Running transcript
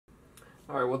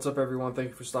Alright, what's up everyone?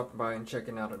 Thank you for stopping by and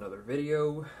checking out another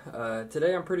video.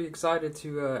 Today I'm pretty excited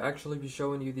to actually be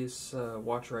showing you this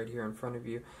watch right here in front of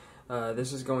you.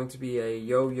 This is going to be a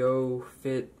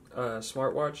YoYoFit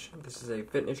smartwatch. This is a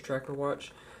fitness tracker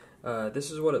watch.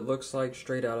 This is what it looks like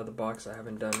straight out of the box. I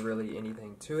haven't done really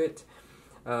anything to it.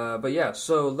 But yeah,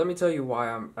 so let me tell you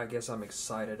why I guess I'm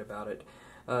excited about it.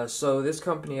 So this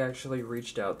company actually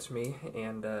reached out to me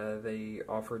and they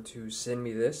offered to send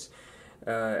me this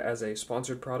as a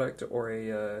sponsored product or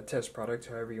a test product,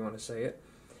 however you want to say it.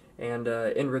 And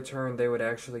in return, they would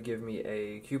actually give me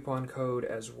a coupon code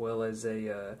as well as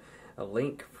a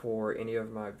link for any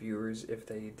of my viewers if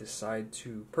they decide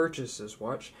to purchase this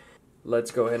watch.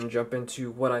 Let's go ahead and jump into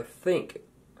what I think,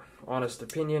 honest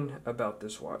opinion, about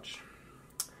this watch.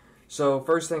 So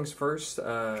first things first,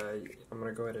 I'm going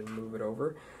to go ahead and move it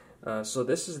over. So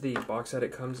this is the box that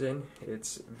it comes in.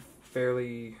 It's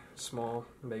fairly small,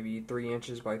 maybe 3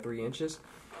 inches by 3 inches.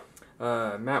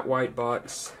 Matte white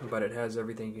box, but it has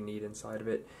everything you need inside of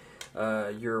it.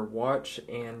 Your watch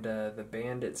and the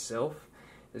band itself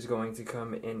is going to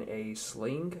come in a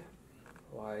sling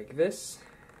like this,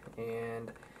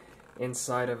 and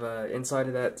inside of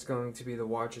that's going to be the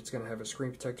watch. It's going to have a screen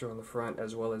protector on the front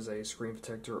as well as a screen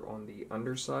protector on the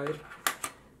underside.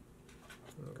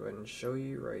 I'll go ahead and show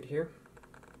you right here.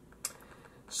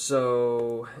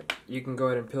 So you can go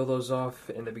ahead and peel those off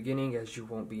in the beginning as you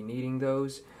won't be needing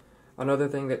those. Another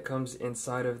thing that comes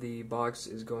inside of the box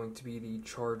is going to be the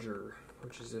charger,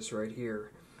 which is this right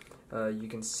here. You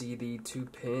can see the 2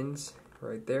 pins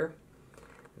right there.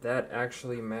 That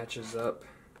actually matches up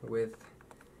with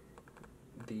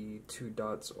the 2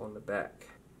 dots on the back.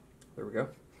 There we go.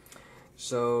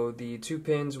 So the 2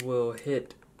 pins will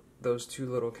hit those 2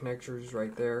 little connectors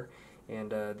right there,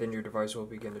 and then your device will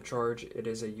begin to charge. It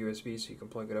is a USB, so you can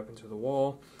plug it up into the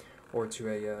wall or to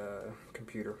a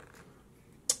computer.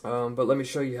 But let me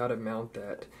show you how to mount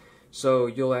that. So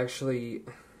you'll actually,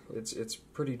 it's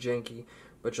pretty janky,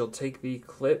 but you'll take the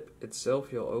clip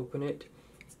itself, you'll open it,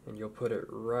 and you'll put it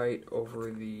right over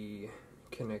the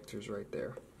connectors right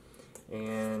there.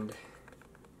 And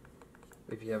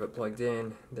if you have it plugged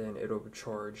in, then it'll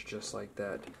charge just like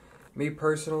that. Me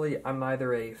personally, I'm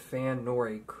neither a fan nor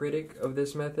a critic of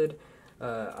this method.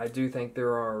 I do think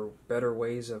there are better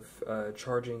ways of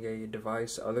charging a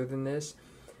device other than this,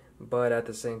 but at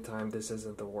the same time, this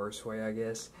isn't the worst way, I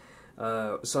guess.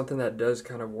 Something that does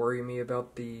kind of worry me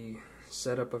about the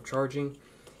setup of charging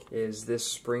is this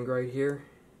spring right here.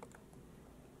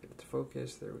 Get it to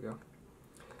focus, there we go.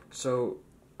 So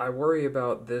I worry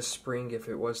about this spring if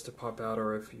it was to pop out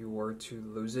or if you were to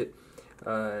lose it.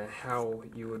 How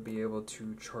you would be able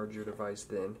to charge your device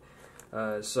then.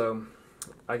 So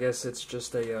I guess it's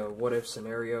just a what if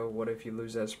scenario. What if you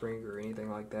lose that spring or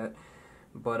anything like that?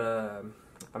 But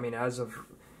I mean, as of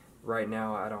right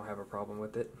now, I don't have a problem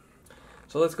with it.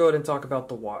 So let's go ahead and talk about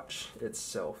the watch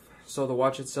itself. So the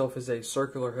watch itself is a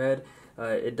circular head.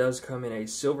 It does come in a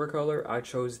silver color. I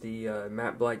chose the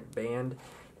matte black band,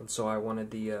 and so I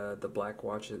wanted the black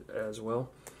watch as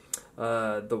well.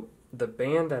 The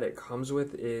band that it comes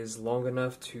with is long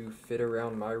enough to fit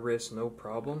around my wrist, no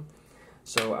problem.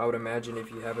 So I would imagine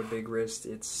if you have a big wrist,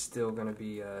 it's still going to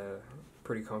be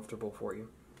pretty comfortable for you.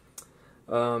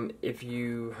 If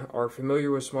you are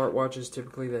familiar with smartwatches,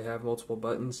 typically they have multiple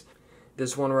buttons.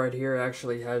 This one right here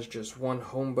actually has just one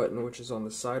home button, which is on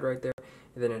the side right there,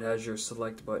 and then it has your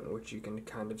select button, which you can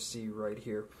kind of see right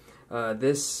here.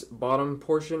 This bottom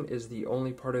portion is the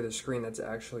only part of the screen that's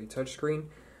actually touchscreen.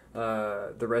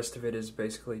 The rest of it is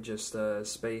basically just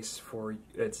space for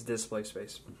its display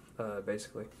space,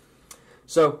 basically.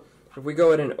 So if we go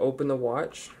ahead and open the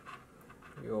watch,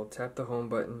 you'll tap the home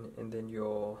button and then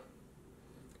you'll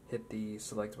hit the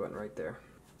select button right there.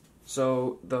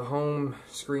 So the home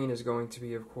screen is going to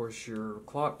be, of course, your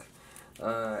clock.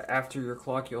 After your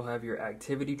clock, you'll have your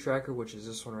activity tracker, which is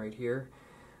this one right here.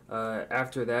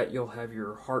 After that, you'll have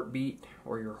your heartbeat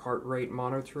or your heart rate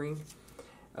monitoring.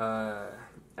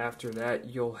 After that,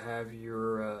 you'll have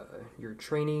your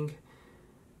training.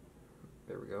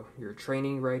 There we go. Your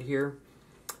training right here.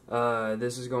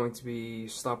 This is going to be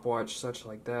stopwatch, such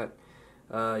like that.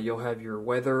 You'll have your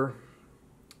weather,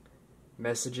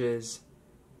 messages,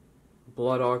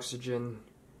 blood oxygen,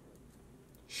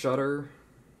 shutter.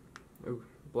 Ooh,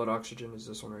 blood oxygen is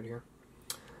this one right here.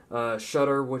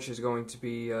 Shutter, which is going to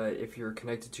be if you're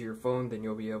connected to your phone, then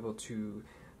you'll be able to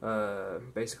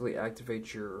basically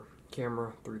activate your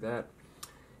camera through that.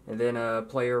 And then a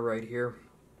player right here,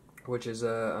 which is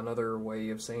another way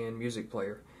of saying music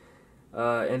player.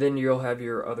 And then you'll have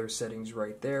your other settings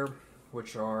right there,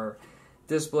 which are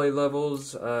display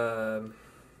levels,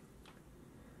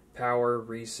 power,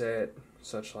 reset,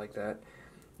 such like that.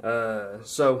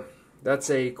 So that's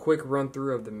a quick run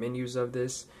through of the menus of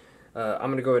this.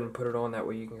 I'm going to go ahead and put it on, that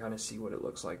way you can kind of see what it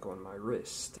looks like on my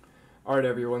wrist. Alright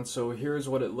everyone, so here's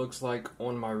what it looks like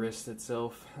on my wrist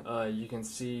itself. You can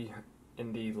see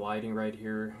in the lighting right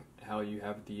here how you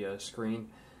have the screen,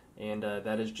 and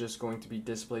that is just going to be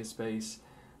display space.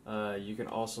 You can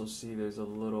also see there's a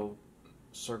little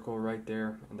circle right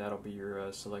there, and that'll be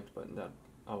your select button that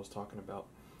I was talking about.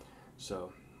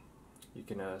 So you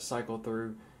can cycle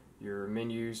through your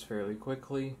menus fairly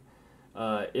quickly.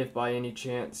 If by any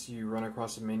chance you run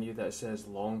across a menu that says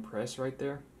long press right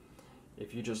there,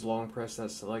 if you just long press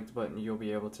that select button, you'll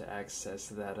be able to access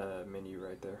that menu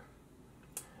right there.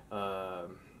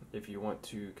 If you want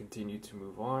to continue to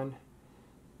move on,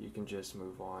 you can just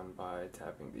move on by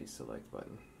tapping the select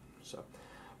button. So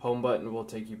home button will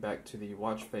take you back to the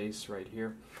watch face right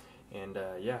here, and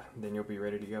yeah, then you'll be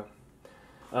ready to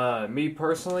go. Me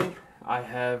personally, I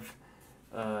have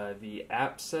the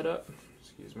app set up.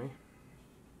 Excuse me.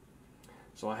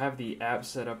 So I have the app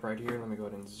set up right here. Let me go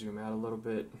ahead and zoom out a little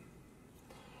bit.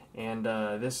 And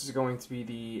this is going to be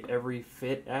the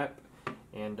YoYoFit app,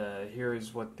 and here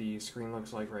is what the screen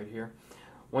looks like right here.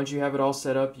 Once you have it all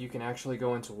set up, you can actually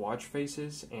go into watch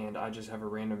faces, and I just have a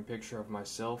random picture of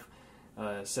myself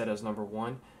set as number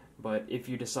 1. But if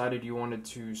you decided you wanted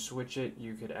to switch it,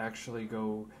 you could actually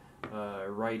go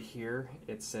right here.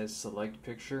 It says select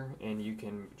picture, and you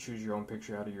can choose your own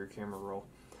picture out of your camera roll.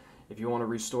 If you want to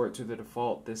restore it to the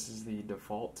default, this is the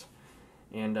default,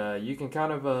 and you can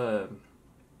kind of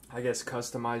I guess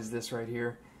customize this right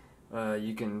here.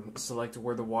 You can select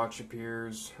where the watch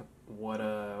appears,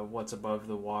 what's above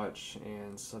the watch,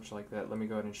 and such like that. Let me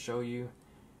go ahead and show you.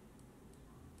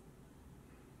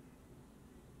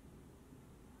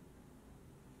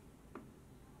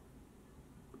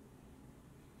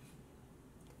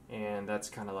 And that's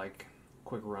kind of like a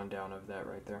quick rundown of that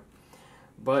right there.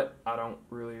 But I don't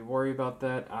really worry about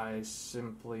that. I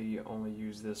simply only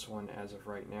use this one as of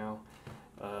right now.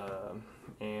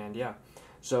 And yeah,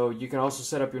 so you can also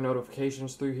set up your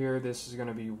notifications through here. This is going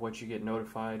to be what you get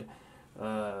notified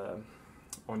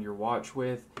on your watch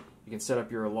with. You can set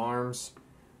up your alarms.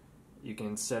 You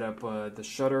can set up the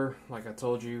shutter, like I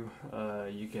told you.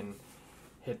 You can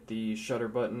hit the shutter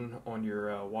button on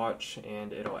your watch,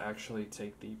 and it'll actually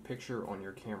take the picture on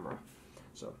your camera.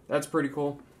 So that's pretty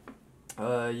cool.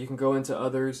 You can go into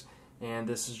others, and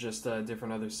this is just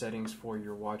different other settings for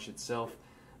your watch itself.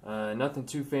 Nothing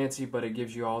too fancy, but it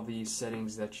gives you all the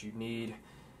settings that you need.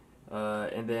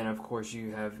 And then of course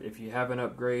you have, if you have an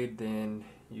upgrade, then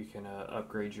you can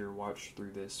upgrade your watch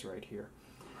through this right here.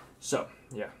 So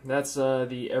yeah, that's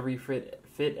the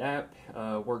YoYoFit app.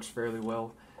 Works fairly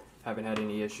well. Haven't had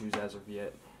any issues as of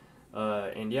yet.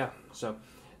 And yeah, so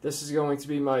this is going to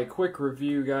be my quick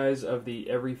review, guys, of the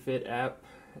YoYoFit app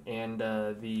and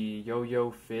the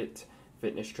YoYoFit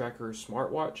fitness tracker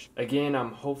smartwatch. Again,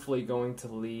 I'm hopefully going to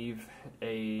leave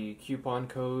a coupon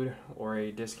code or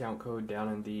a discount code down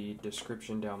in the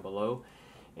description down below,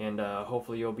 and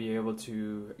hopefully you'll be able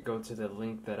to go to the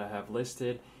link that I have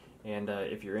listed, and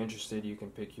if you're interested, you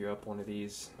can pick you up one of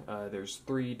these. There's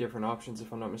 3 different options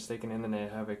if I'm not mistaken, and then they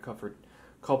have a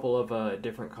couple of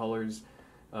different colors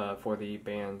for the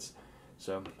bands,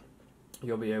 so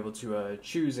you'll be able to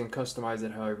choose and customize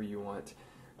it however you want.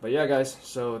 But yeah, guys,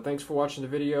 so thanks for watching the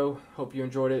video. Hope you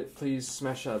enjoyed it. Please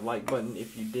smash that like button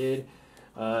if you did.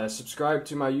 Subscribe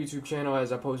to my YouTube channel,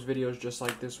 as I post videos just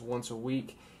like this once a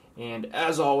week. And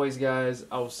as always, guys,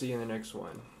 I will see you in the next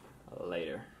one.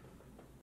 Later.